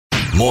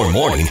more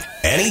morning,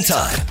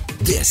 anytime.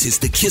 This is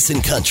the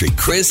Kissin' Country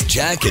Chris,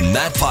 Jack, and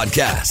Matt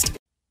podcast.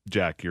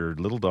 Jack, your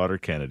little daughter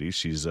Kennedy,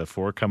 she's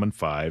 4 coming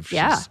 5.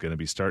 Yeah. She's going to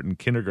be starting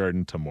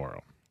kindergarten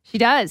tomorrow. She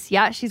does.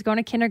 Yeah, she's going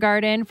to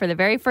kindergarten for the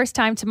very first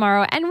time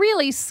tomorrow, and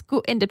really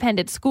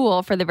independent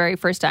school for the very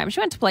first time. She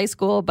went to play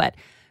school, but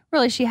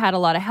really she had a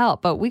lot of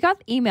help. But we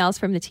got emails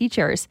from the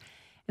teachers,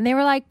 and they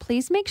were like,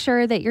 please make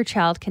sure that your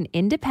child can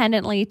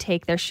independently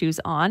take their shoes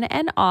on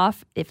and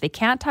off. If they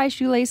can't tie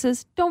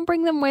shoelaces, don't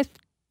bring them with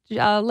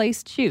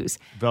laced shoes.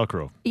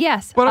 Velcro.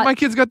 Yes. But my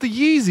kids got the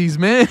Yeezys,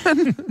 man.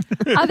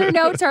 Other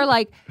notes are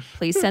like,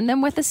 please send them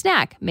with a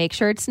snack. Make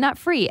sure it's nut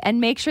free, and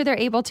make sure they're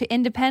able to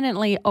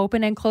independently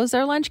open and close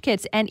their lunch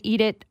kits and eat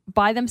it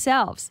by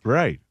themselves.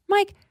 Right.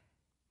 Mike,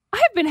 I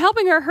have been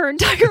helping her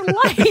entire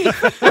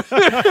life.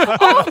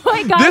 Oh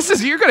my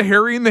God. You're going to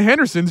Harry and the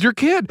Hendersons, your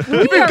kid.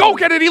 Go,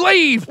 Kennedy,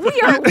 leave. We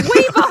are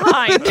way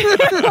behind.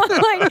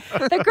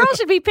 Like, the girl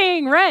should be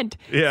paying rent.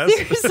 Yes.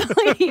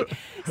 Seriously.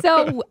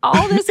 So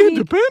all this week,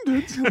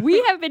 Independence.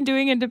 we have been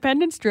doing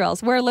independence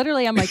drills where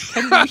literally I'm like,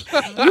 you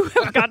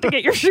have got to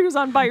get your shoes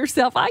on by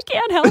yourself. I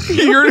can't help you.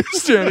 You're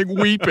standing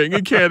weeping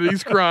and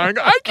Kennedy's crying.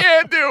 I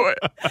can't do it.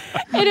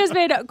 It has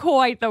been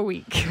quite the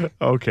week.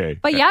 Okay.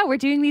 But yeah, we're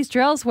doing these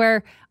drills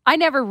where I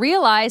never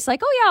realized,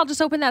 like, oh yeah, I'll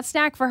just open that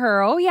snack for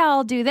her. Oh yeah,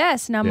 I'll do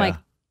this. And I'm like,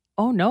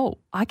 oh no,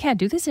 I can't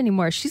do this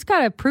anymore. She's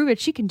got to prove it.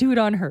 She can do it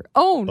on her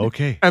own.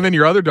 Okay. And then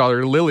your other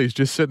daughter, Lily's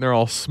just sitting there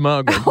all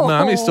smug. Like,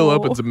 Mommy still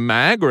opens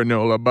mag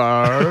granola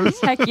bars.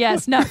 Heck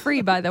yes, not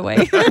free, by the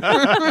way.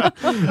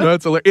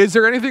 That's hilarious. Is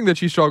there anything that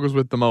she struggles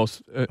with the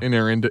most in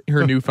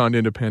her newfound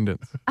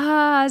independence?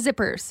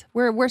 Zippers.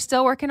 We're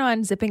still working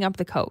on zipping up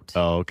the coat.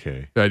 Oh,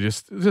 okay. I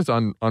just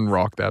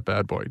unrock that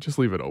bad boy. Just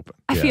leave it open.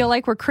 I feel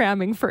like we're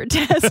cramming for a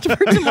test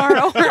for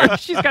tomorrow.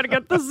 She's got to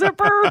get the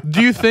zipper.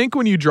 Do you think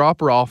when you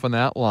drop her off on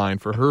that line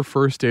for her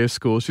first day of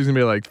school, she's going to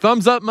be like,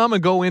 thumbs up, Mom,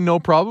 and go in, no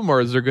problem?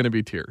 Or is there going to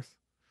be tears?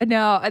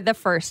 No,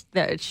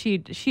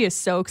 she is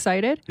so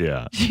excited.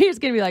 Yeah. She is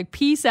going to be like,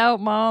 peace out,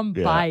 Mom.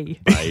 Yeah. Bye.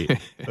 Bye.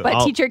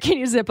 But teacher, can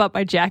you zip up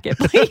my jacket,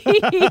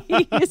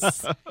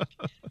 please?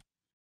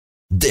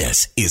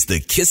 This is the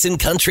Kissin'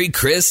 Country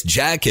Chris,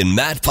 Jack, and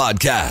Matt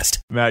podcast.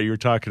 Matt, you were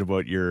talking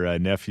about your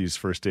nephew's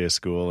first day of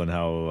school and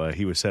how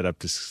he was set up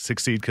to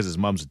succeed because his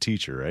mom's a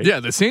teacher, right?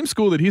 Yeah, the same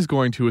school that he's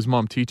going to, his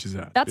mom teaches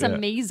at. That's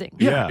amazing.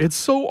 Yeah. It's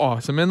so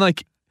awesome. And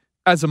like,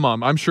 as a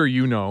mom, I'm sure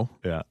you know,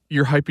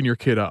 you're hyping your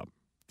kid up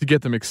to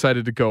get them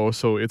excited to go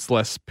so it's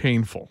less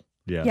painful.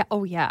 Yeah. Yeah.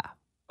 Oh, yeah.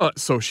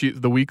 So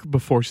the week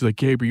before, she's like,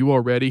 Gabe, are you all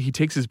ready? He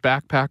takes his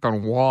backpack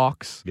on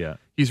walks. Yeah.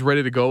 He's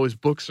ready to go. His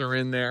books are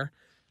in there.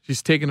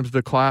 She's taken him to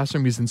the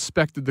classroom. He's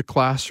inspected the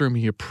classroom.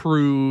 He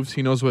approves.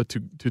 He knows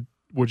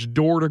which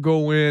door to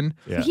go in.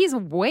 Yeah. So he's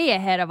way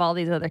ahead of all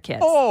these other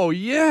kids. Oh,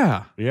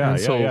 yeah. Yeah. And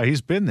Yeah.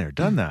 He's been there,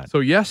 done that. So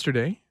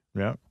yesterday,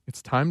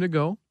 It's time to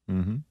go.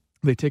 Mm-hmm.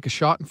 They take a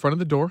shot in front of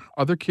the door.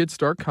 Other kids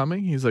start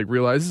coming. He's like,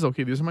 realizes,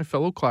 okay, these are my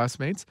fellow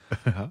classmates.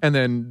 And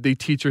then the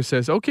teacher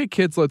says, okay,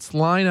 kids, let's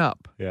line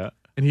up. Yeah.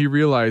 And he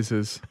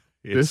realizes,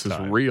 this is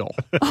time. real.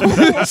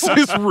 This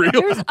is real.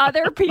 There's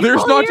other people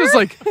There's not here? just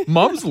like,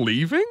 Mom's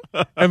leaving?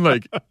 And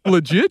like,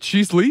 legit,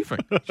 she's leaving.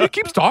 She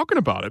keeps talking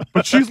about it,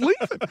 but she's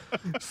leaving.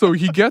 So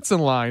he gets in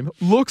line,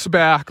 looks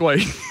back like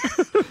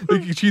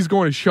she's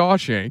going to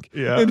Shawshank.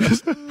 Yeah. And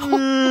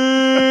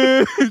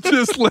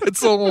just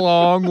lets a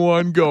long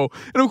one go.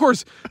 And of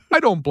course, I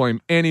don't blame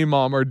any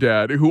mom or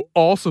dad who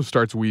also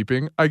starts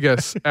weeping. I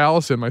guess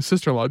Allison, my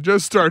sister-in-law,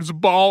 just starts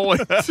bawling.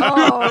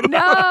 Oh,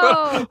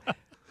 no.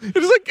 It's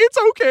like, it's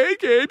okay,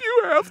 Gabe,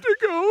 you have to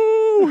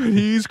go. And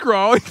he's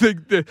crawling.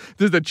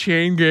 The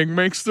chain gang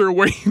makes their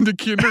way into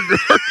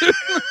kindergarten.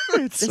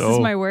 This is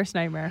my worst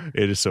nightmare.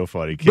 It is so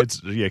funny.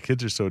 Kids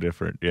are so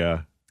different.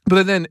 Yeah.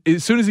 But then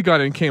as soon as he got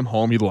in and came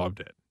home, he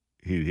loved it.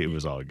 He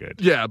was all good.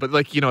 Yeah, but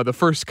like, the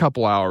first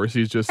couple hours,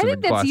 he's just I in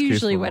think the class that's case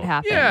usually for what a while.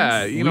 happens.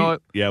 Yeah, you know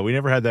what? Yeah, we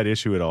never had that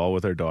issue at all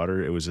with our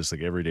daughter. It was just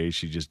like every day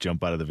she'd just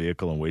jump out of the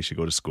vehicle and away she'd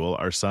go to school.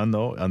 Our son,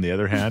 though, on the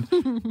other hand,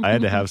 I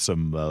had to have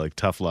some like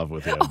tough love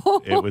with him.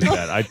 It was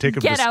bad. I'd take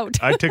him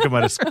I took him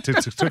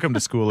took him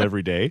to school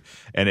every day,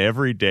 and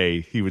every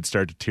day he would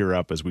start to tear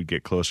up as we'd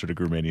get closer to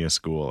Grumenia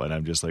school, and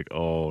I'm just like,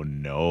 oh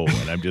no,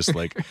 and I'm just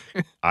like,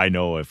 I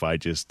know if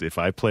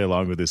I play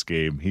along with this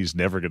game, he's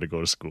never going to go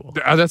to school.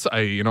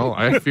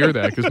 I fear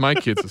that because my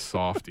kid's a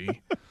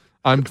softie.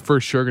 I'm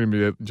for sure going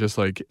to be just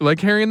like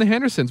Harry and the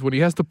Hendersons when he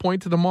has to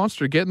point to the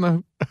monster get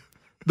in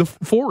the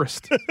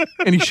forest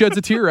and he sheds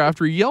a tear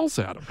after he yells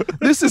at him.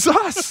 This is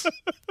us.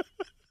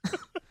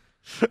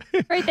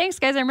 Great, thanks,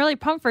 guys. I'm really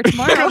pumped for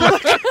tomorrow.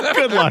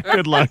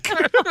 Good luck.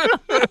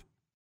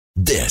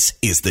 This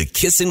is the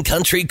Kissin'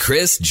 Country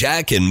Chris,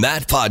 Jack, and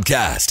Matt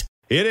podcast.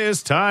 It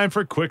is time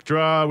for Quick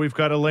Draw. We've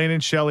got Elaine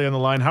and Shelley on the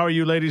line. How are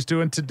you ladies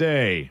doing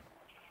today?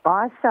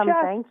 Awesome,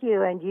 thank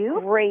you. And you?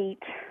 Great.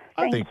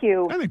 Thank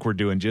you. I think we're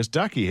doing just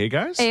ducky. Hey,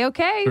 guys?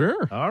 A-okay.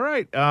 Sure. All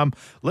right.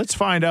 Let's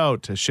find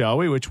out, shall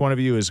we, which one of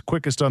you is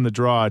quickest on the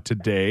draw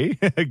today.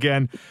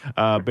 Again,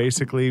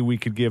 basically, we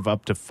could give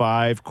up to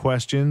 5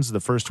 questions. The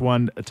first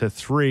one to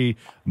 3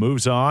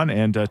 moves on,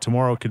 and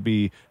tomorrow could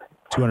be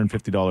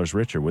 $250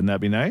 richer. Wouldn't that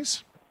be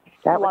nice?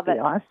 That would be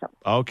awesome.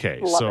 Okay.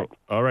 Love it.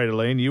 All right,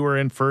 Elaine, you were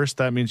in first.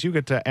 That means you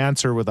get to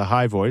answer with a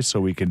high voice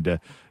so we can,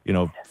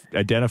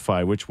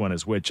 identify which one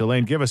is which.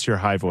 Elaine, give us your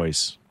high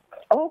voice.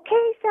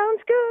 Okay,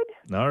 sounds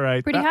good. All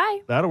right. Pretty high.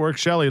 That'll work.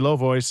 Shelley, low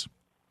voice.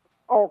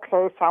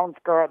 Okay, sounds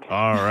good.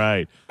 All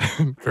right.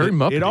 Very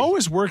muppety. It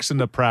always works in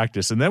the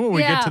practice. And then when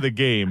we get to the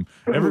game,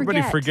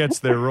 everybody forgets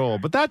their role.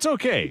 But that's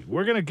okay.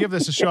 We're going to give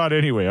this a shot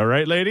anyway. All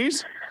right,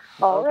 ladies?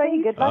 All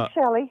right, good luck,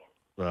 Shelley.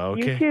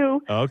 Okay. You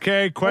too.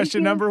 Okay,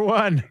 question number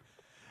 1.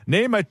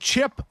 Name a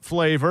chip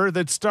flavor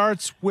that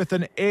starts with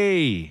an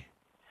A.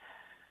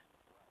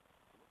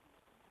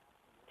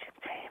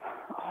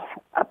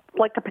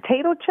 Like a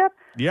potato chip?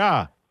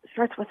 Yeah.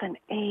 Starts with an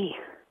A.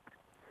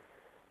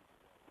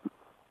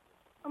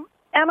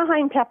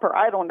 Anaheim pepper.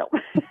 I don't know.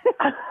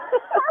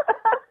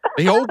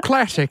 The old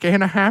classic,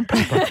 Anaheim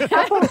pepper.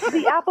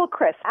 The apple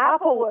crisp.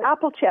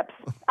 Apple chips.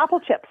 Apple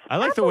chips. I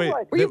like the way.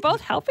 Were you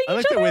both helping I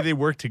like each the other? way they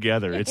work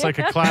together. It's like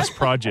a class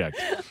project.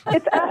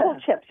 It's apple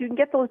chips. You can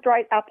get those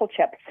dried apple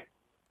chips.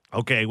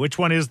 Okay, which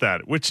one is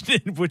that?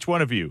 Which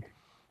one of you?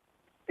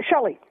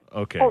 Shelley.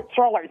 Okay. Oh,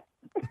 Shelley.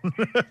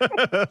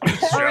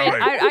 All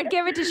right, I'd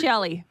give it to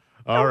Shelley.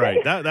 All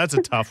right. That's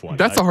a tough one.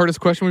 That's the hardest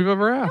question we've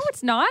ever No, asked.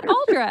 it's not.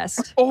 All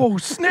dressed. Oh,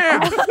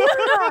 snap. And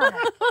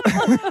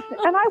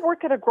I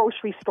work at a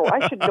grocery store.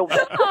 I should know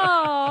that.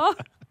 Oh,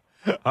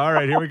 All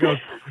right, here we go.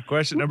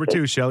 Question number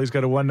 2. Shelley's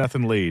got a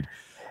 1-0 lead.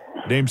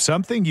 Name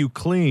something you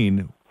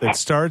clean that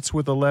starts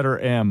with the letter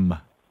M.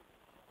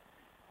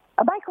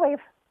 A microwave.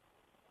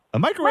 A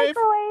microwave.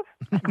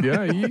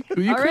 Yeah, you all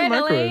clean right,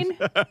 microwaves.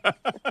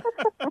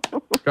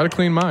 Elaine. Got to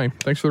clean mine.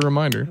 Thanks for the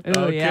reminder.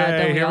 Oh, Okay,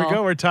 yeah, don't here we all?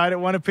 go. We're tied at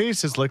 1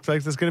 apiece. This looks like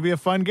this is going to be a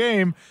fun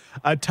game.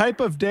 A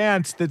type of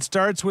dance that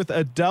starts with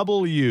a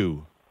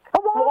W.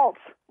 Waltz.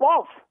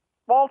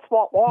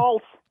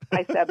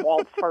 I said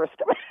waltz first.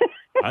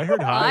 I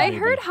heard high. I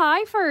heard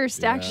high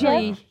first,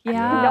 actually.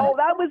 Yeah. No,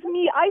 that was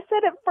me. I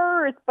said it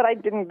first, but I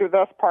didn't do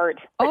this part.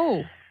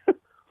 Oh.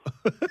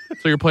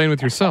 So you're playing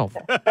with yourself.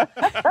 Sorry,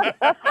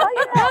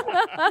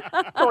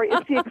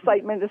 it's the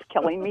excitement is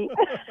killing me.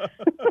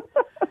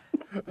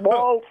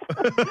 Waltz.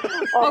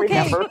 I'll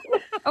remember.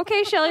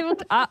 Okay, Shelley,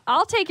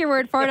 I'll take your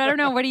word for it. I don't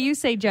know. What do you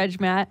say, Judge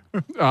Matt?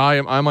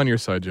 I'm on your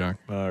side, Jack.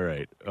 All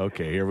right.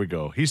 Okay, here we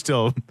go. He's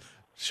still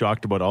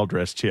shocked about all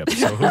dressed chips.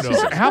 So who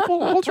knows?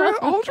 Apple all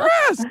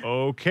dressed.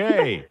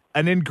 Okay.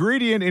 An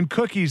ingredient in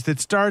cookies that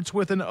starts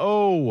with an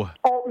O.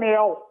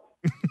 Oatmeal.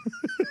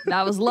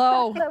 That was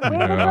low. Way to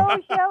go,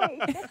 Shelley.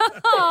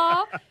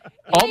 Aw.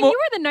 Elaine, you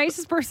were the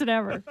nicest person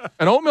ever.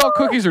 And oatmeal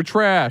cookies are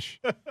trash.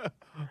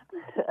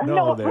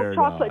 No, with they're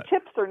chocolate not.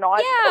 chips or not.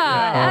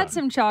 Yeah, add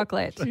some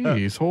chocolate.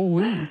 Jeez,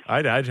 holy.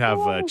 I'd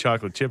have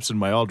chocolate chips in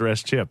my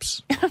all-dressed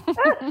chips,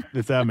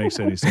 if that makes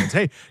any sense.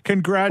 Hey,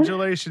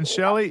 congratulations,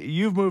 Shelley.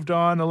 You've moved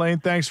on. Elaine,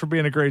 thanks for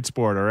being a great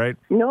sport, all right?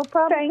 No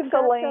problem. Thanks,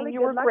 Elaine.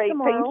 You were great.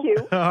 Thank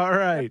you. All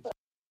right.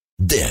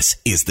 This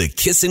is the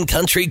Kissin'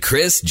 Country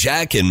Chris,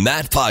 Jack, and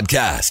Matt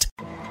podcast.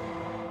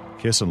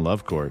 Kiss and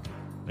Love Court.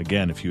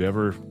 Again, if you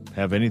ever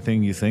have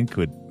anything you think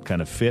would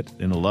kind of fit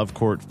in a love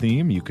court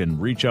theme, you can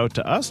reach out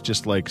to us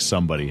just like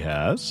somebody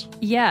has.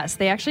 Yes,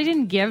 they actually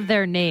didn't give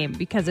their name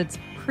because it's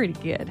pretty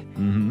good.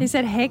 They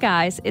said, "Hey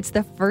guys, it's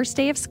the first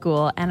day of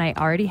school and I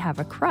already have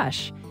a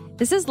crush.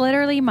 This is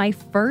literally my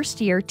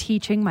first year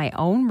teaching my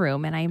own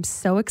room and I am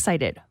so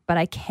excited, but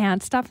I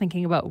can't stop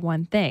thinking about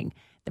one thing.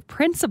 The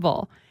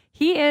principal.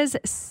 He is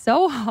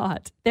so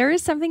hot. There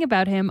is something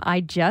about him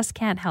I just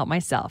can't help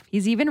myself.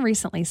 He's even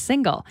recently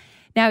single.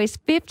 Now he's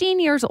 15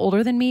 years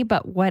older than me,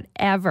 but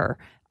whatever.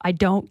 I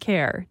don't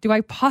care. Do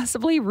I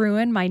possibly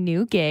ruin my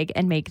new gig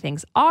and make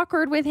things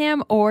awkward with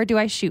him, or do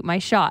I shoot my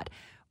shot?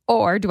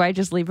 Or do I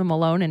just leave him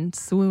alone and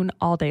swoon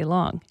all day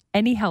long?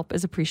 Any help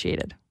is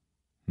appreciated."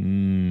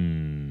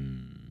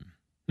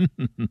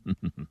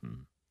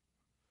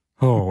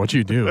 Oh, what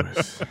you do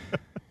is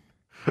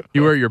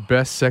you wear your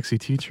best sexy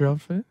teacher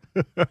outfit.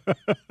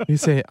 You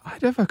say,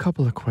 "I'd have a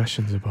couple of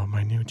questions about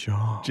my new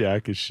job."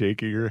 Jack is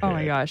shaking her head. Oh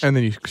my gosh. And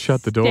then you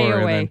shut the door Stay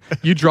and away. then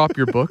you drop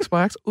your books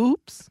by accident.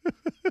 Oops.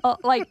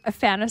 Like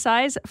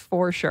fantasize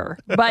for sure,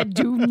 but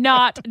do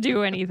not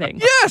do anything.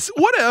 Yes,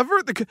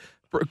 whatever. The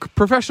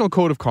professional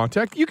code of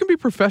contact. You can be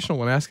professional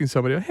when asking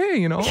somebody,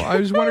 "Hey, I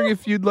was wondering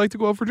if you'd like to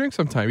go out for drinks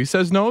sometime." He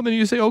says no, then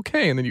you say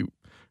okay, and then you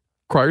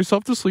cry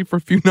yourself to sleep for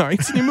a few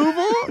nights and you move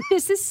on.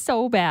 This is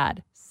so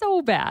bad.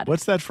 So bad.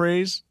 What's that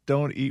phrase?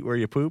 Don't eat where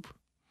you poop?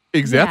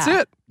 That's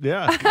Yeah. it.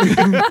 Yeah.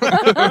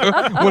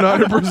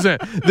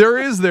 100%. There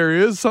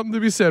is something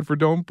to be said for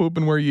don't poop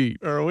and where you eat.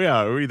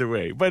 or either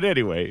way. But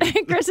anyway.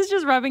 Chris is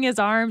just rubbing his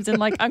arms in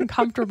like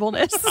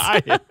uncomfortableness.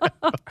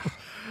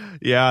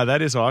 Yeah,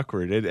 that is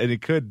awkward. And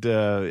it could,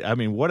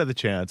 what are the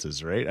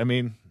chances, right? I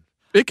mean,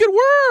 It could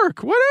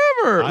work.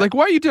 Whatever.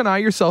 Why you deny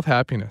yourself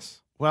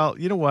happiness? well,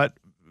 you know what?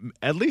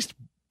 At least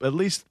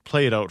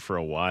play it out for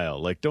a while.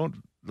 Like,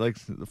 don't, like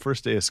the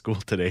first day of school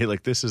today,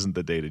 like this isn't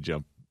the day to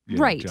jump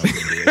Right. jump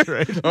into it,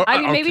 right?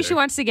 I mean, maybe okay. she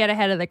wants to get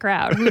ahead of the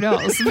crowd. Who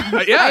knows?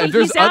 Yeah, if He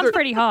there's sounds other-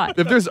 pretty hot.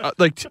 If there's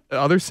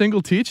other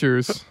single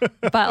teachers,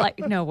 But like,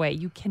 no way,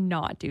 you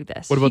cannot do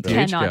this. What about you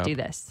the age cannot gap? do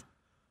this.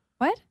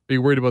 What? are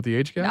you worried about the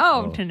age gap?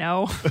 Oh,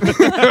 no.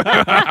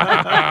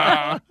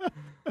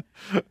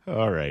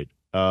 All right.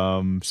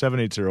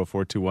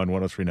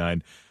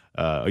 780-421-1039.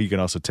 You can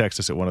also text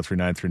us at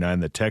 103939.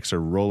 The texts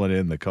are rolling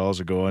in. The calls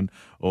are going.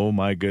 Oh,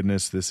 my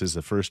goodness. This is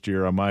the first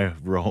year on my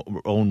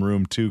own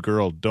room, too.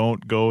 Girl,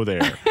 don't go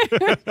there.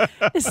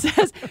 It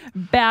says,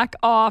 back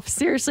off.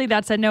 Seriously,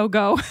 that's a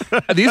no-go.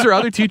 These are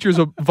other teachers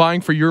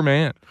vying for your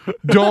man.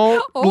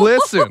 Don't Oh.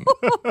 listen.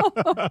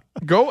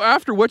 Go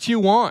after what you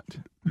want.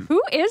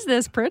 Who is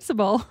this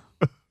principal?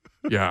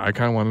 Yeah, I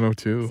kind of want to know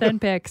too.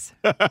 Send pics.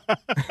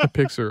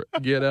 Pixar,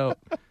 get out.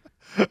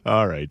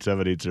 All right.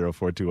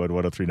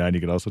 780-421-1039. You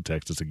can also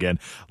text us again.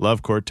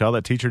 Love Court. Tell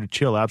that teacher to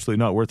chill.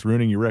 Absolutely not worth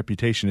ruining your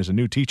reputation as a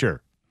new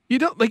teacher. You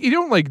don't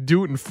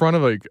do it in front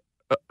of like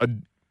a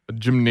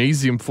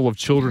gymnasium full of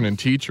children and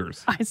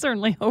teachers. I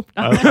certainly hope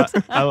not.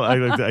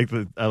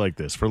 I like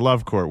this. For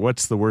Love Court,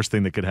 what's the worst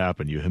thing that could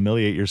happen? You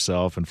humiliate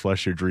yourself and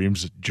flush your dream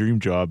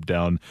job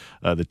down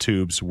the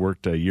tubes,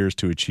 worked years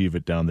to achieve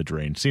it down the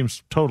drain.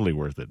 Seems totally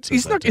worth it.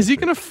 Is he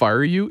going to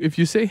fire you if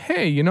you say,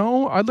 hey,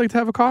 I'd like to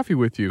have a coffee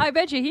with you? I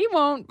bet you he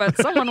won't, but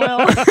someone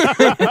will.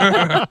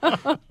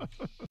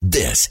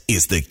 This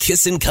is the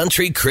Kissin'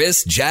 Country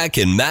Chris, Jack,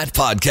 and Matt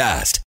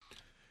podcast.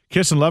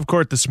 Kiss and Love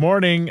Court this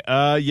morning.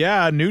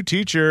 New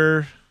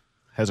teacher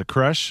has a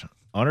crush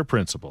on her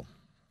principal.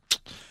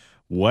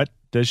 What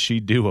does she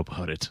do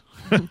about it?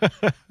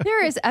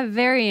 There is a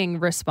varying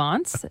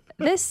response.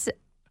 This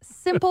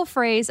simple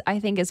phrase, I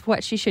think, is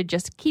what she should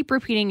just keep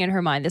repeating in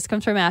her mind. This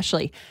comes from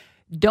Ashley.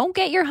 Don't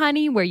get your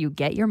honey where you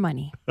get your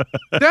money.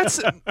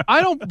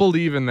 I don't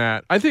believe in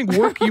that. I think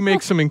work, you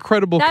make some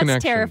incredible That's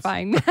connections.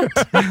 terrifying.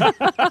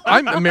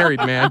 I'm a married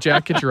man.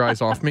 Jack, get your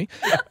eyes off me.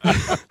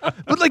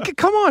 But like,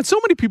 come on. So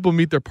many people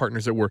meet their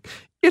partners at work.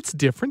 It's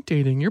different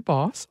dating your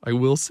boss. I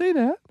will say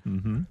that.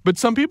 Mm-hmm. But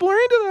some people are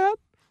into that.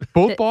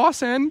 Both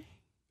boss and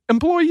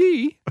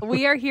employee.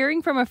 We are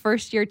hearing from a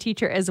first-year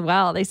teacher as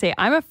well. They say,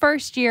 I'm a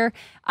first year.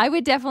 I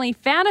would definitely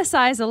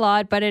fantasize a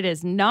lot, but it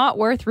is not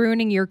worth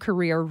ruining your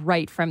career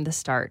right from the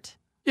start.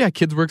 Yeah,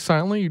 kids work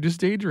silently. You just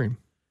daydream.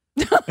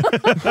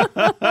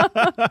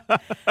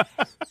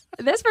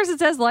 This person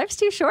says, life's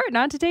too short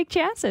not to take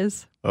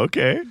chances.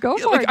 Okay. Go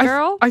for it,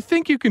 girl. I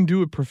think you can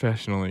do it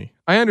professionally.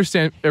 I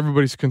understand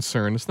everybody's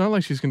concern. It's not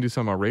like she's going to do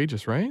something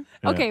outrageous, right?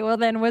 Okay, well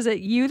then, was it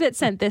you that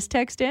sent this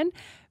text in?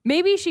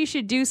 Maybe she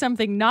should do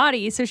something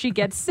naughty so she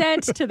gets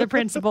sent to the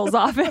principal's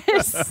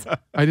office.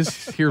 I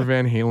just hear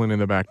Van Halen in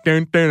the back.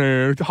 Dun,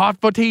 dun, dun, hot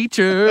for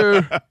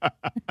teacher.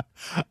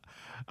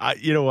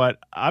 You know what?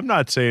 I'm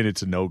not saying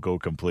it's a no-go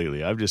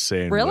completely. I'm just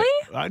saying. Really?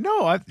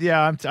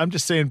 I'm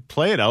just saying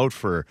play it out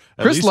for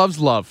at Chris least, loves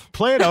love.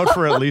 Play it out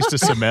for at least a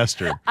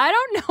semester. I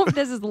don't know if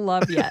this is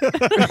love yet.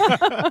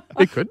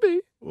 It could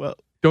be. Well,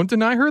 Don't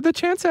deny her the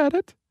chance at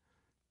it.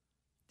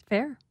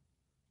 Fair.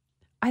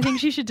 I think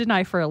she should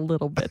deny for a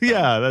little bit. though.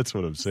 yeah, that's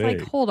what I'm It's saying.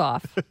 like, hold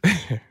off.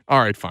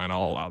 All right, fine.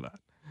 I'll allow that.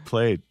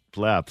 Play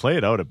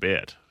it out a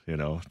bit,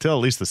 till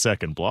at least the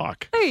second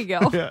block. There you go.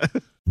 Yeah.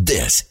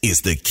 This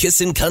is the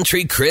Kissin'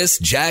 Country Chris,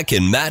 Jack,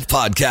 and Matt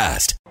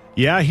podcast.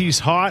 Yeah, he's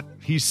hot.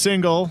 He's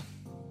single.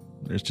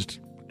 There's just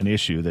an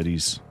issue that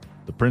he's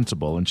the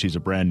principal and she's a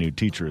brand new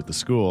teacher at the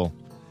school.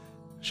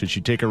 Should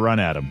she take a run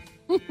at him?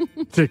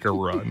 Take a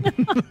run.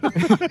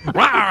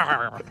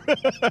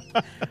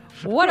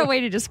 What a way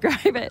to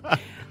describe it.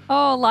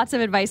 Oh, lots of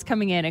advice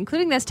coming in,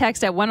 including this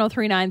text at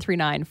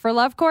 103939. For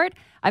Love Court,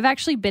 I've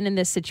actually been in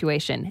this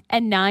situation,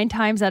 and 9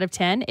 times out of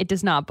 10, it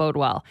does not bode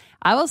well.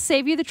 I will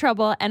save you the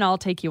trouble, and I'll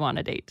take you on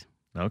a date.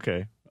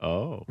 Okay.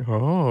 Oh.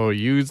 Oh,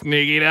 you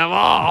sneaky devil.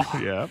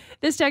 Yeah.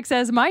 This text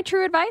says, my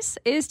true advice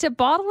is to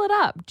bottle it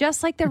up,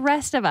 just like the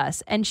rest of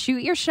us, and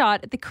shoot your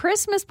shot at the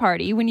Christmas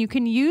party when you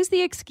can use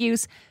the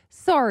excuse,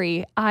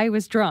 sorry, I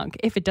was drunk,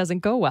 if it doesn't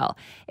go well.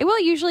 It will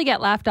usually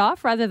get laughed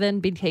off rather than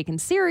be taken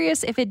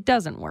serious if it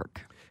doesn't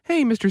work.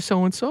 Hey, Mr.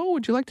 So-and-so,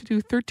 would you like to do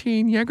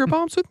 13 Jaeger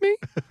bombs with me?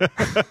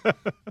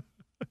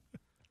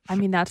 I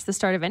mean, that's the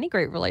start of any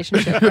great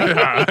relationship, right?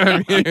 I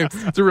mean,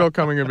 it's a real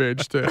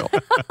coming-of-age tale.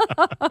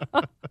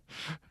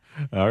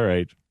 All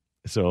right.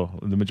 So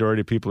the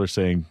majority of people are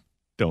saying,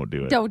 don't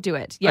do it. Don't do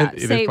it. Yeah. It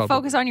is Say, probably-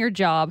 focus on your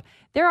job.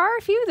 There are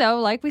a few, though.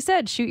 Like we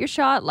said, shoot your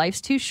shot.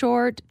 Life's too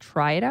short.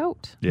 Try it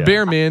out. Yeah.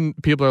 Bare min,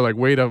 people are like,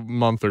 wait a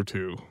month or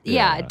two.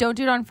 Yeah. Don't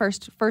do it on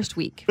first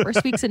week.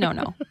 First week's a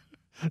no-no.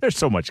 There's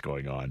so much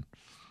going on.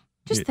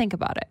 Just think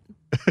about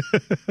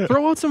it.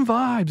 Throw out some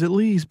vibes at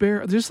least.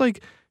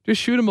 Just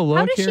shoot him a look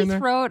How does here she and there.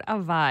 throw out a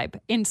vibe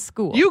in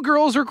school? You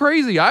girls are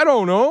crazy. I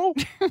don't know.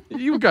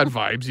 You've got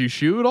vibes you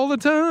shoot all the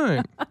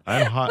time.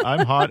 I'm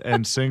hot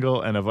and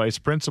single and a vice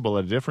principal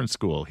at a different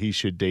school. He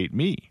should date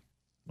me.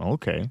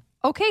 Okay.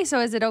 Okay, so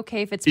is it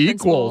okay if it's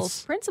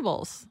Equals.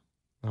 principals?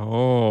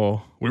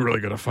 Oh, we really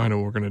got to find out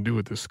what we're going to do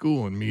at this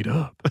school and meet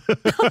up.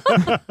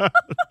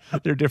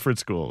 They're different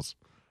schools.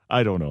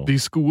 I don't know.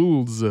 These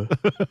schools.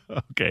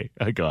 Okay,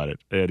 I got it.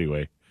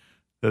 Anyway,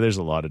 there's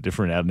a lot of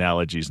different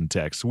analogies and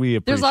texts. We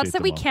appreciate There's lots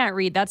that we all. can't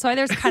read. That's why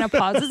there's kind of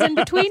pauses in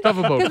between. Stuff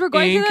about Because we're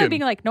going through ink them and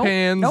being like, nope,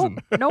 pans nope,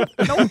 nope,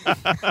 nope.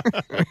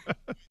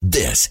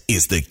 This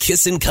is the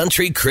Kissin'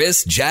 Country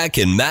Chris, Jack,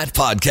 and Matt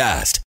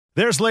podcast.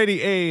 There's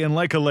Lady A and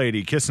Like a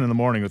Lady, Kissing in the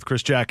Morning with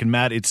Chris, Jack, and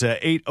Matt. It's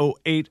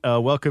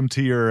 8:08. Welcome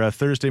to your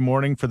Thursday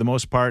morning. For the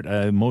most part,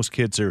 most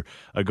kids are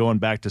going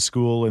back to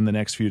school in the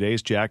next few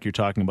days. Jack, you're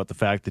talking about the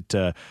fact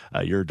that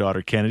your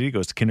daughter Kennedy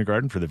goes to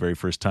kindergarten for the very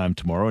first time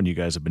tomorrow, and you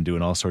guys have been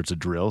doing all sorts of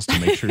drills to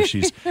make sure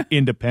she's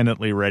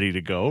independently ready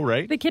to go,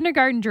 right? The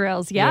kindergarten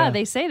drills. Yeah,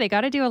 they say they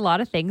got to do a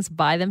lot of things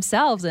by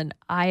themselves. And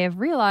I have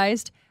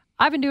realized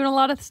I've been doing a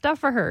lot of stuff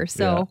for her.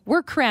 So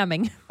we're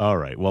cramming. All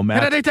right. Well,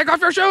 Matt. Kennedy, take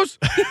off your shoes.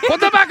 Put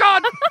them back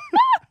on.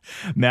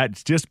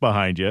 Matt's just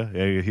behind you.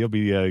 He'll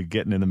be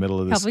getting in the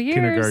middle of this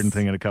kindergarten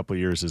thing in a couple of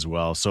years as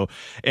well. So,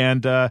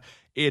 and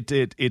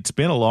it's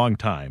been a long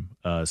time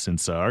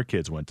since our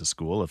kids went to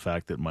school. The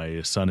fact that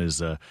my son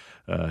is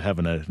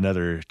having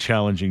another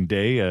challenging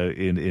day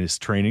in his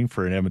training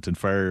for an Edmonton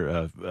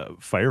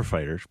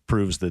firefighter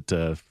proves that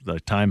the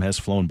time has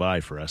flown by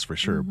for us for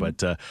sure. Mm-hmm.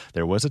 But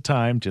there was a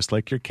time, just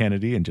like your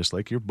Kennedy and just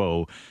like your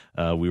Beau,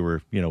 we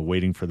were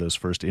waiting for those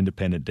first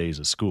independent days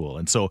of school.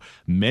 And so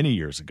many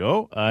years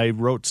ago, I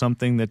wrote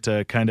something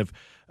that kind of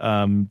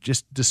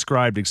just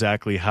described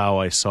exactly how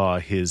I saw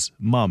his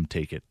mom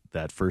take it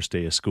that first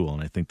day of school,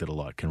 and I think that a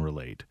lot can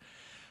relate.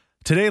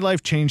 Today,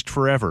 life changed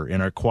forever in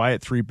our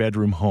quiet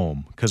 3-bedroom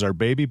home because our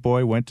baby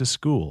boy went to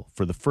school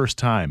for the first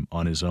time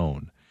on his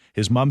own.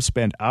 His mom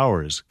spent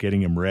hours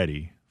getting him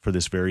ready for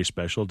this very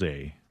special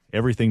day.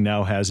 Everything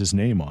now has his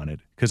name on it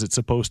because it's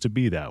supposed to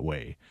be that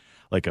way.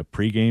 Like a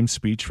pregame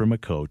speech from a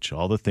coach,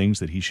 all the things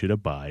that he should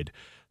abide.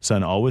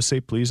 Son, always say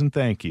please and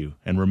thank you,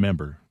 and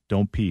remember,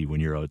 don't pee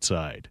when you're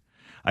outside.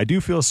 I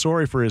do feel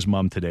sorry for his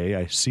mom today.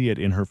 I see it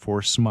in her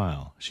forced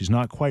smile. She's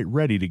not quite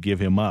ready to give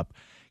him up.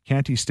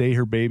 Can't he stay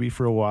her baby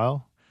for a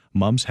while?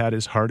 Mom's had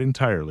his heart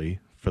entirely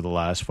for the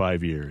last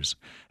 5 years,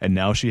 and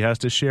now she has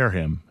to share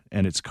him,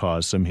 and it's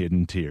caused some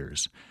hidden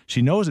tears.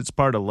 She knows it's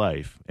part of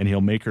life, and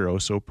he'll make her oh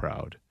so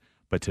proud.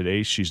 But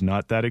today she's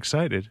not that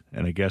excited,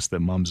 and I guess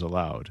that Mom's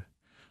allowed.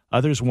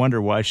 Others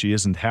wonder why she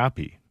isn't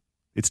happy.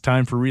 It's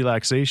time for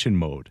relaxation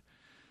mode.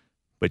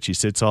 But she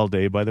sits all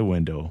day by the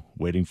window,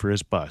 waiting for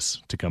his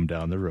bus to come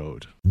down the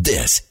road.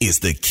 This is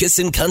the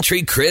Kissin'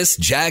 Country Chris,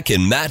 Jack,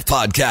 and Matt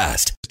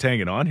podcast. Just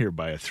hanging on here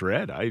by a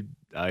thread.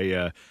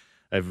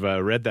 I've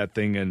read that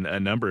thing in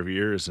a number of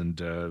years, and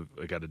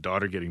I got a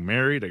daughter getting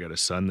married. I got a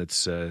son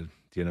that's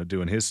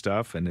doing his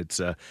stuff, and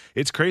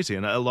it's crazy,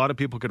 and a lot of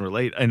people can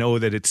relate. I know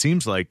that it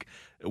seems like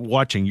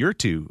watching your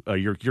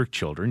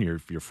children, your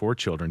 4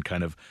 children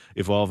kind of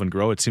evolve and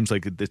grow. It seems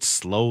like it's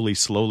slowly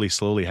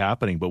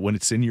happening. But when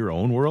it's in your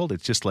own world,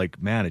 it's just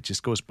like, man, it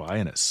just goes by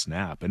in a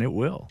snap, and it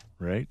will,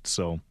 right?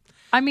 So.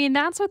 I mean,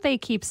 that's what they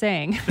keep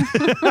saying.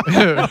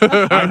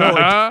 I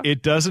know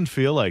it doesn't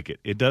feel like it.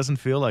 It doesn't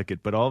feel like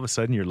it. But all of a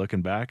sudden you're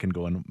looking back and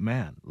going,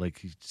 man,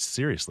 like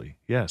seriously,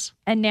 yes.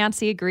 And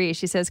Nancy agrees.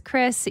 She says,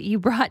 Chris, you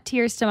brought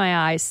tears to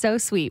my eyes. So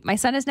sweet. My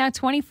son is now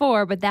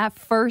 24, but that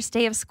first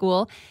day of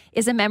school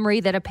is a memory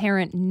that a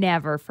parent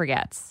never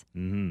forgets.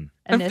 Mm-hmm.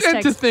 And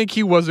to think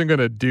he wasn't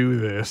going to do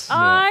this.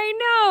 I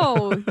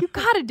know. You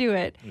got to do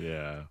it.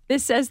 Yeah.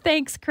 This says,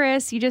 thanks,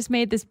 Chris. You just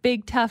made this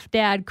big, tough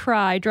dad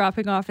cry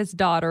dropping off his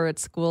daughter at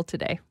school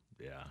today.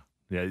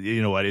 Yeah,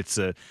 you know what?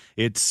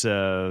 There's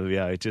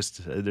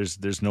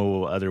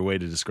no other way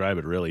to describe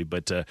it really.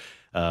 But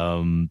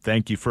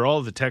thank you for all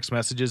of the text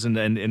messages, and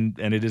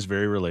it is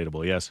very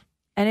relatable. Yes.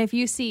 And if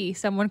you see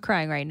someone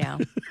crying right now,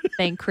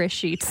 thank Chris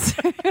Sheets.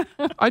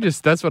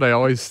 That's what I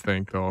always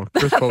think, though.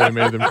 Chris probably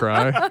made them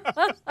cry.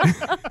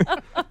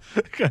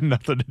 Got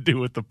nothing to do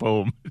with the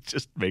poem. It's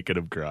just making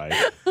him cry.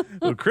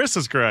 Well, Chris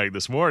is crying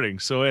this morning.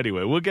 So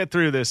anyway, we'll get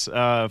through this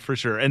for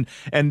sure. And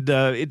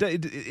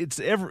it's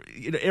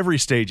every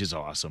stage is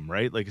awesome,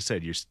 right? Like I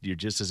said, you're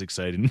just as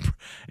excited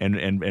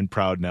and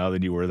proud now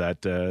than you were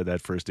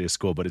that first day of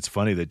school. But it's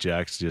funny that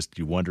Jack's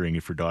just wondering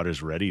if your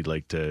daughter's ready,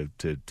 like to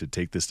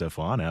take this stuff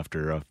on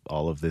after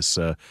all of this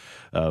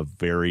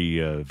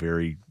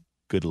very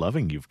good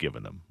loving you've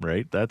given them,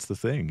 right? That's the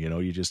thing, you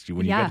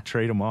got to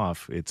trade them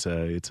off, it's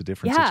a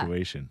different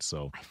situation.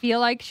 So I feel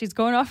like she's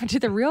going off into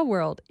the real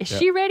world. Is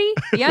she ready?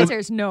 The answer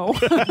is no.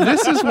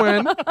 This is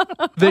when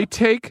they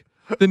take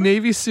the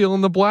Navy SEAL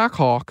and the Black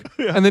Hawk,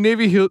 and the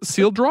Navy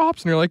SEAL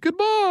drops, and you're like,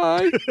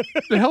 goodbye.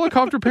 The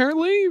helicopter parent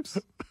leaves.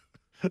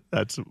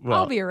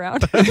 I'll be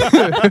around.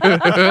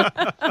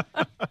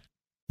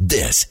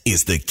 This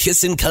is the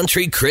Kissin'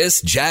 Country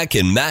Chris, Jack,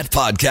 and Matt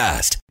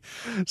podcast.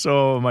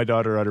 So my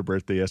daughter had her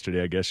birthday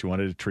yesterday. I guess she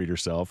wanted to treat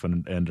herself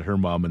and her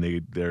mom, and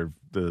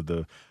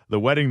the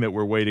wedding that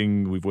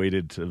we've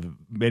waited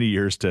many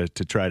years to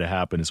try to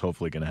happen is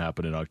hopefully going to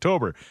happen in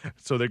October.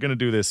 So they're going to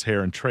do this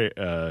hair and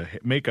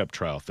makeup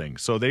trial thing.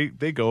 So they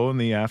go in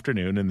the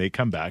afternoon and they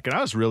come back, and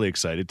I was really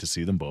excited to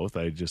see them both.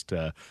 I just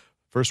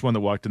first one that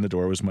walked in the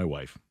door was my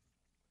wife.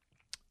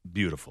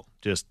 Beautiful,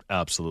 just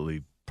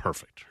absolutely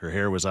perfect. Her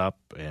hair was up,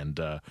 and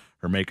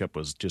her makeup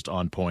was just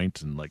on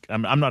point. And like,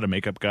 I'm not a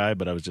makeup guy,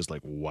 but I was just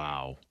like,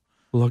 wow.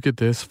 Look at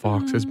this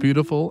fox, as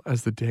beautiful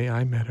as the day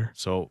I met her.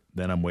 So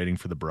then I'm waiting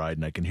for the bride,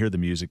 and I can hear the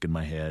music in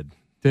my head.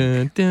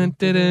 Dun, dun,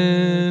 dun,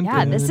 dun,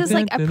 Yeah, this dun, is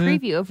like a dun, dun.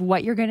 preview of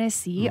what you're going to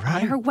see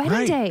on her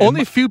wedding day.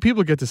 Only a few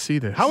people get to see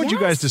this. How would you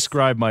guys Yes.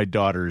 describe my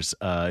daughter's?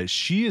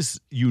 She is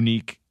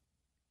unique,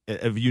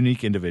 a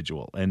unique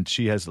individual, and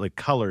she has like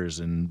colors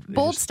and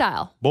Bold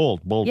style.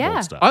 bold Yeah.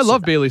 stuff. I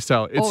love Bailey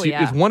style. It's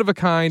yeah. it's one of a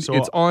kind. So-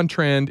 it's on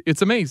trend.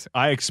 It's amazing.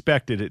 I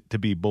expected it to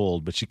be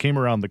bold, but she came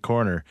around the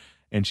corner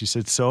and she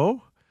said,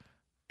 "So?"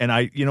 And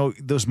I,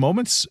 those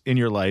moments in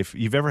your life,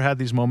 you've ever had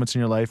these moments in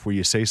your life where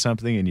you say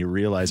something and you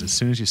realize as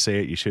soon as you say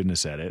it, you shouldn't have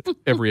said it.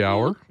 Every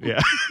hour. Yeah.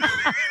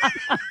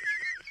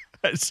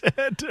 I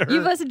said to her,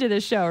 You've listened to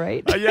this show,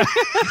 right? yeah.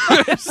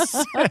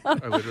 I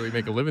literally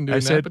make a living doing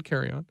that, said- but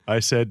carry on. I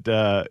said,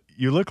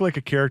 you look like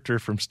a character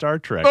from Star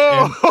Trek.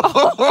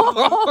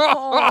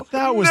 Oh. And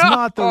that was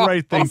not the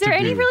right thing Is there to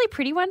any do. really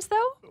pretty ones,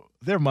 though?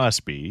 There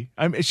must be.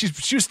 I mean, she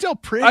was still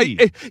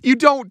pretty. You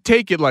don't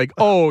take it like,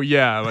 oh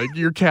yeah, like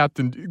you're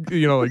Captain,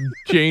 like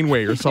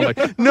Janeway or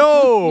something.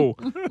 No,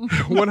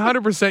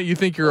 100%. You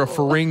think you're a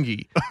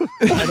Ferengi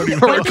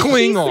or a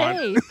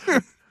Klingon. Say.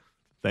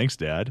 Thanks,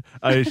 Dad.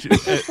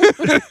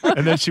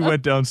 And then she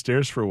went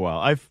downstairs for a while.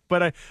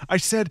 I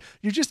said,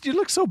 you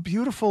look so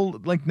beautiful,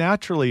 like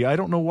naturally. I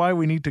don't know why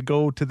we need to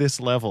go to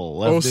this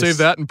level. Oh, save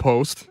that in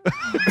post.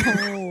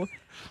 Oh.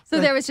 So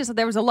there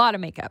was a lot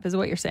of makeup, is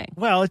what you're saying.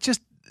 Well, it's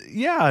just,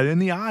 yeah, in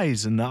the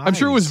eyes and the eyes. I'm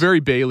sure it was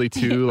very Bailey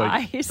too.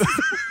 Like Eyes.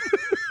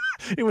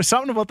 It was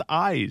something about the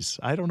eyes.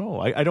 I don't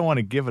know. I don't want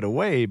to give it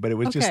away, but it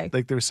was Okay. just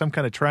like there was some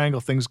kind of triangle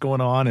things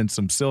going on and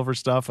some silver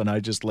stuff. And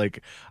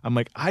I'm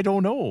like, I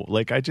don't know.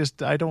 Like, I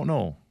don't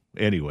know.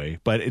 Anyway,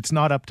 but it's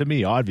not up to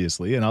me,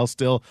 obviously. And I'll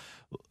still.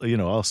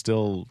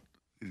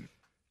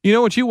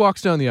 when she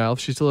walks down the aisle, if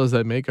she still has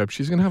that makeup,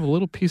 she's gonna have a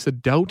little piece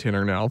of doubt in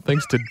her now,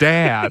 thanks to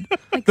Dad,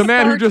 Like the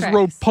man Star who just Trek,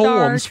 wrote Star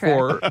poems Trek.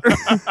 for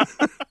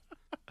her.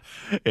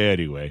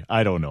 Anyway,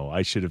 I don't know.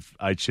 I should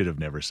have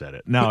never said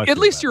it. Now I At feel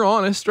least bad. you're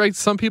honest, right?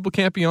 Some people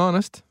can't be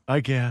honest.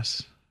 I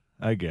guess.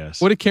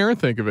 What did Karen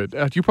think of it?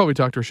 You probably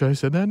talked to her. Should I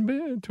said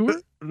that to her?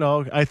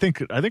 No, I think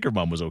her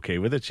mom was okay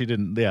with it. She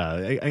didn't.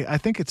 Yeah, I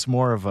think it's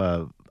more of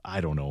a. I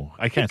don't know.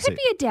 I can't It could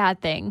say. be a dad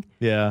thing,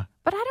 Yeah.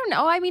 but I don't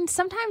know. I mean,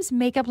 sometimes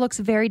makeup looks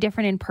very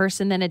different in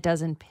person than it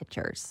does in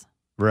pictures.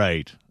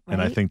 Right. And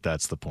I Right? think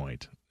that's the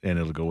point. And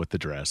it'll go with the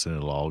dress and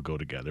it'll all go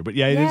together. But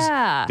yeah, it is.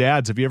 Yeah.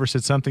 Dads, have you ever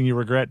said something you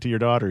regret to your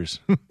daughters?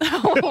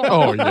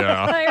 Oh,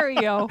 yeah. There we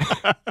go.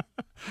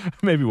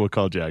 Maybe we'll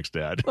call Jack's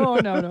dad. Oh,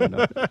 no.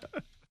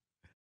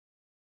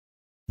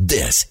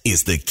 This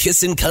is the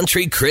Kissin'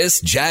 Country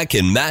Chris, Jack,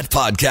 and Matt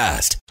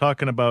podcast.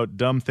 Talking about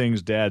dumb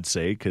things dads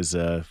say, because,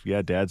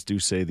 dads do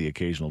say the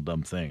occasional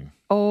dumb thing.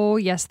 Oh,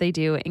 yes, they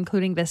do,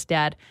 including this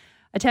dad.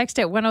 A text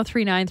at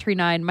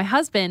 103939. My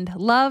husband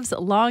loves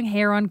long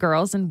hair on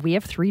girls, and we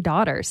have 3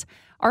 daughters.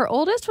 Our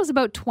oldest was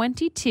about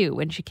 22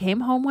 when she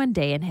came home one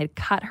day and had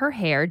cut her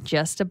hair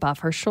just above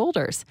her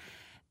shoulders.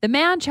 The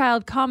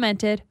man-child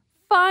commented,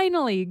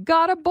 "Finally,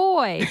 got a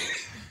boy."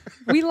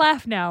 We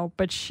laugh now,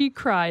 but she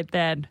cried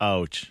then.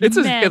 Ouch. It's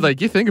Man.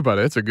 like you think about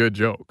it, it's a good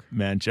joke.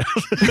 Man child.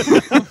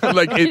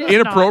 Like It is not a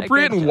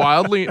inappropriate good and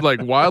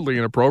joke. wildly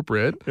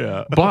inappropriate.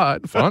 Yeah.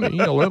 But funny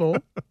a little.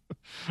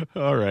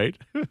 All right.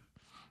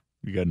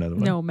 You got another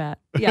one? No, Matt.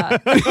 Yeah.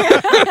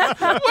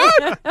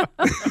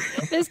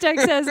 This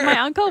text says, my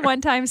uncle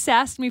one time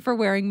sassed me for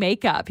wearing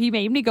makeup. He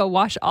made me go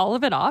wash all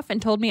of it off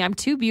and told me I'm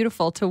too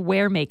beautiful to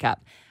wear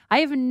makeup. I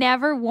have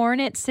never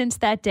worn it since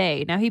that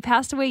day. Now, he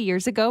passed away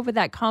years ago, but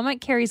that comment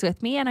carries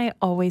with me, and I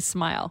always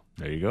smile.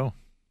 There you go.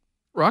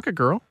 Rocket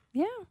girl.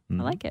 Yeah, I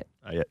like it.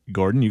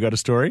 Gordon, you got a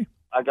story?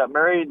 I got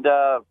married,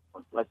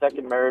 my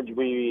second marriage,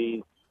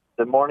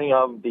 the morning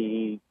of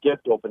the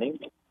gift opening,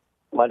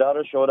 my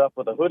daughter showed up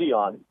with a hoodie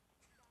on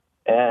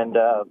and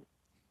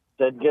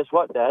said, "Guess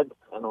what, Dad?"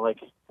 And I'm like,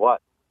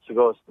 "What?" She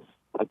goes,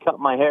 "I cut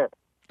my hair."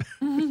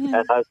 And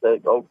I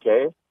said,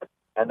 "Okay."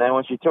 And then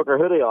when she took her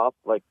hoodie off,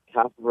 like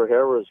half of her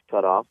hair was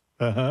cut off.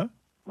 Uh-huh.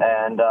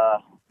 And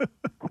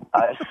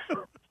I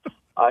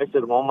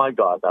said, "Oh my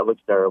God, that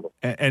looks terrible."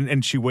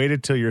 And she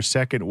waited till your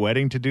second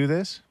wedding to do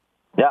this?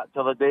 Yeah,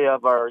 till the day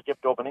of our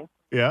gift opening.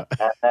 Yeah.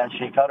 And then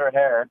she cut her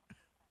hair,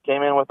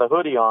 came in with a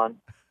hoodie on,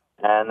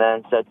 and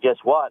then said, "Guess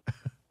what?"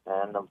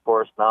 And of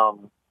course, now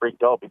I'm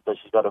freaked out because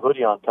she's got a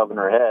hoodie on covering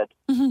her head,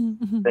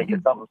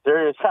 thinking something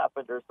serious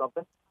happened or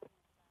something.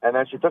 And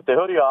then she took the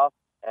hoodie off,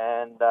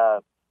 and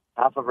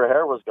half of her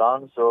hair was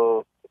gone.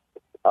 So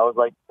I was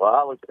like, "Well,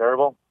 that looks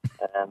terrible,"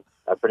 and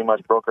I pretty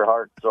much broke her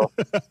heart. So,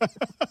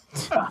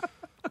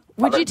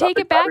 Would you take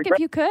it back if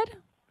you could?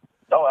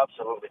 oh,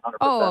 absolutely, 100%.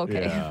 Oh,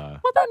 okay. Yeah.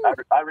 Well, then,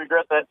 I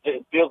regret that.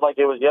 It feels like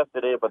it was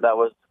yesterday, but that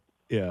was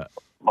Yeah.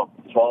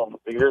 12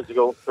 years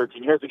ago,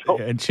 13 years ago.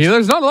 And See,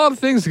 there's not a lot of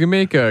things that can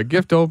make a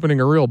gift opening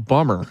a real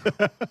bummer.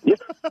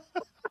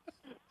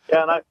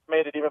 Yeah, and I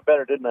made it even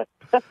better, didn't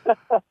I?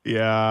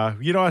 yeah,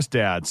 us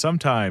dads,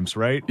 sometimes,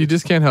 right? You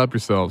just can't help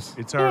yourselves.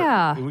 It's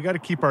Yeah. we got to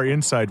keep our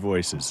inside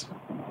voices.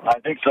 I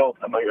think so.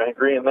 I'm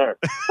agreeing there.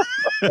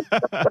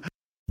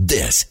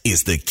 This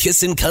is the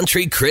Kissin'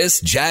 Country Chris,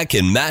 Jack,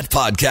 and Matt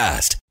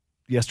podcast.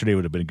 Yesterday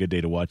would have been a good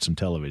day to watch some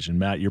television.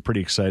 Matt, you're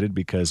pretty excited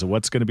because of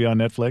what's going to be on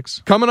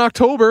Netflix? Coming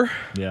October.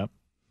 Yeah.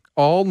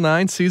 All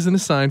 9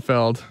 seasons of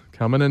Seinfeld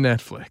coming to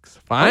Netflix.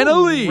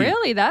 Finally. Oh,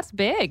 really? That's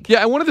big.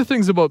 Yeah, and one of the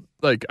things about,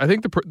 like, I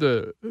think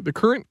the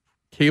current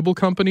cable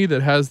company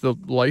that has the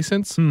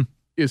license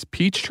is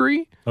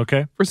Peachtree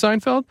Okay. for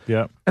Seinfeld.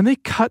 Yeah. And they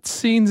cut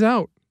scenes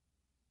out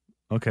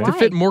Okay. to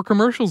fit more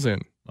commercials in.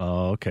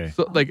 Oh, okay.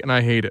 So, and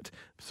I hate it.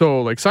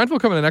 So, like, Seinfeld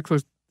coming to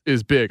Netflix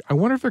is big. I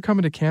wonder if they're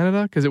coming to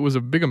Canada because it was a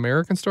big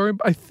American story.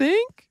 I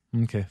think.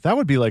 Okay. That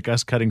would be like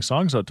us cutting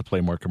songs out to play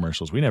more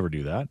commercials. We never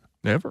do that.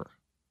 Never.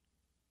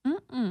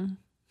 Mm-mm.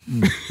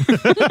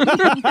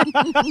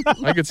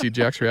 I could see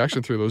Jack's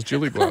reaction through those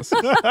Jilly glasses.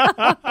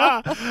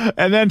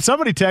 And then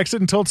somebody texted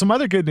and told some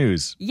other good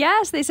news.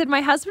 Yes, they said,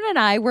 my husband and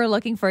I were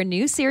looking for a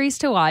new series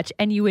to watch,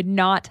 and you would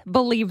not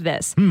believe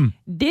this.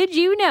 Did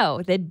you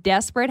know that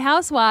Desperate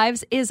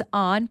Housewives is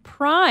on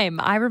Prime?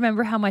 I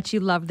remember how much you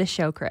love the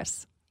show,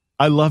 Chris.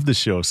 I love the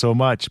show so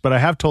much, but I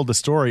have told the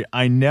story.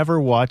 I never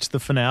watched the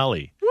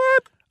finale.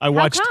 What? I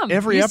watched come?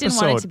 every You just episode.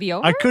 didn't want it to be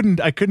over?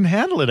 I couldn't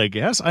handle it, I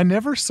guess. I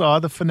never saw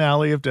the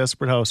finale of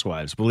Desperate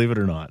Housewives, believe it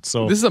or not.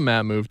 So This is a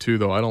Matt move too,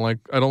 though. I don't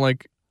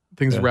like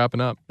things wrapping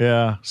up.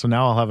 yeah, so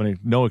now I'll have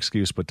no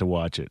excuse but to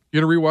watch it.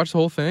 You gonna rewatch the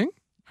whole thing?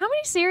 How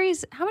many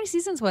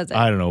seasons was it?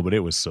 I don't know, but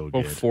it was so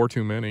Oh, good. 4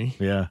 too many.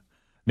 Yeah.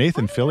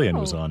 Nathan I Fillion know.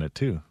 was on it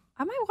too.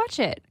 I might watch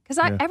it because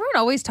everyone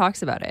always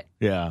talks about it.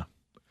 Yeah.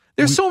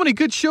 There's so many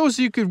good shows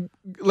you could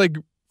like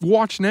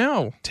watch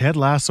now. Ted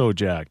Lasso,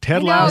 Jack. Ted I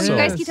know, Lasso. you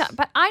guys keep talking,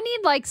 but I need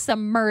like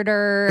some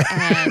murder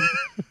and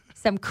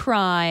some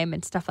crime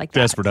and stuff like that.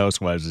 Desperate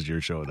Housewives is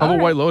your show. How Though. about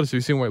White Lotus? Have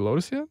you seen White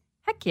Lotus yet?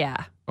 Heck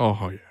yeah.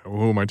 Oh yeah.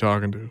 Who am I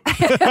talking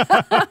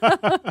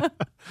to?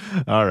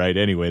 All right.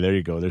 Anyway, there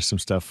you go. There's some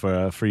stuff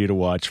for you to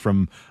watch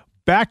from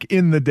back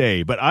in the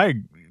day. But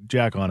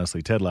Jack,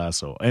 honestly, Ted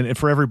Lasso. And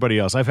for everybody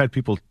else, I've had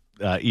people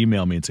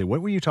email me and say, what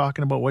were you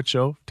talking about? What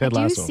show? Ted Do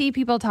you Lasso. see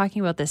people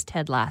talking about this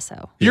Ted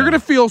Lasso? You're gonna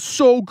feel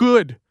so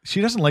good. She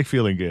doesn't like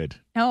feeling good.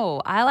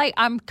 No,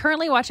 I'm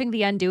currently watching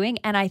The Undoing,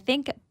 and I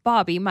think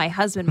Bobby, my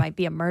husband, might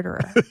be a murderer.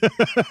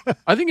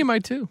 I think it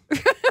might too.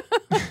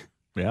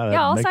 Yeah, that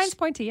Yeah, all makes, signs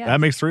point to yes. That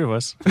makes 3 of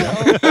us.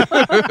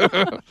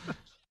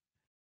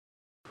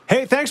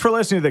 Hey, thanks for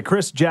listening to the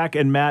Chris, Jack,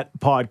 and Matt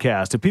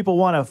podcast. If people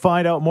want to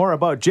find out more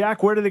about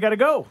Jack, where do they got to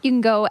go? You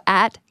can go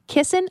at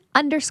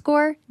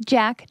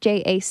Kissin_Jack,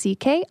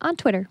 Jack, on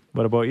Twitter.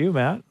 What about you,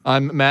 Matt?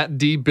 I'm Matt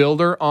D.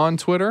 Builder on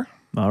Twitter.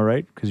 All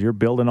right, because you're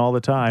building all the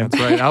time.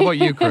 That's right. How about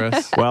you,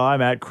 Chris? Well, I'm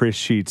at Chris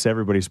Sheets.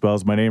 Everybody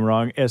spells my name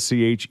wrong,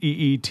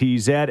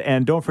 Scheetz.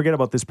 And don't forget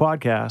about this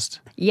podcast.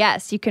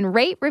 Yes, you can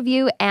rate,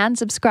 review, and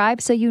subscribe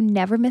so you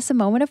never miss a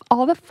moment of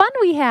all the fun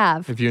we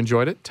have. If you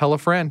enjoyed it, tell a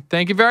friend.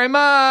 Thank you very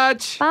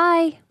much.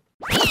 Bye.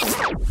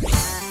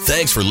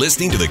 Thanks for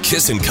listening to the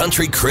Kissin'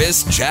 Country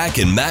Chris, Jack,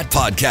 and Matt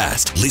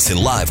podcast. Listen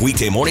live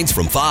weekday mornings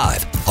from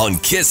 5 on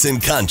Kissin'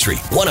 Country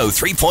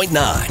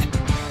 103.9.